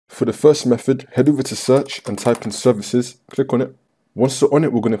For the first method, head over to search and type in services, click on it. Once you're on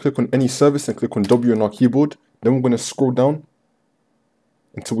it, we're going to click on any service and click on W on our keyboard. Then we're going to scroll down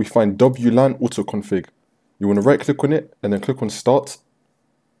until we find WLAN auto config. You want to right click on it and then click on start.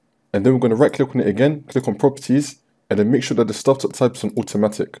 And then we're going to right click on it again, click on properties, and then make sure that the startup type is on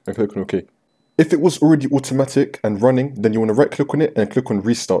automatic and click on OK. If it was already automatic and running, then you want to right click on it and click on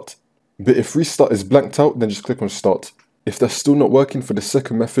restart. But if restart is blanked out, then just click on start. If that's still not working for the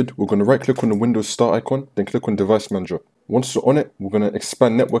second method, we're going to right click on the Windows Start icon, then click on Device Manager. Once you're on it, we're going to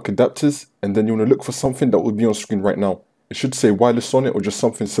expand network adapters, and then you want to look for something that will be on screen right now. It should say wireless on it or just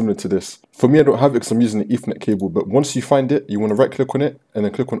something similar to this. For me, I don't have it because I'm using an Ethernet cable, but once you find it, you want to right click on it and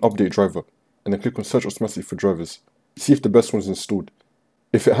then click on Update Driver, and then click on Search Automatically for drivers. See if the best one's installed.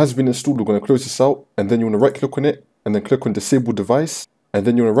 If it has been installed, we're going to close this out, and then you want to right click on it and then click on Disable Device, and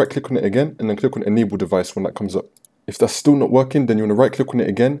then you want to right click on it again and then click on Enable Device when that comes up. If that's still not working, then you want to right click on it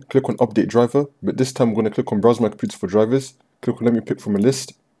again, click on Update Driver, but this time we're going to click on Browse My Computer for drivers, click on Let Me Pick from a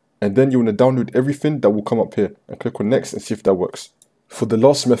list, and then you want to download everything that will come up here and click on Next and see if that works. For the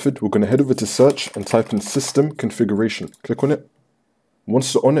last method, we're going to head over to search and type in System Configuration. Click on it.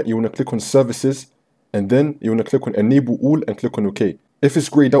 Once you're on it, you want to click on Services, and then you want to click on Enable All and click on OK. If it's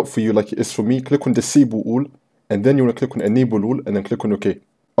grayed out for you like it is for me, click on Disable All, and then you want to click on Enable All and then click on OK.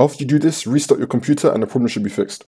 After you do this, restart your computer and the problem should be fixed.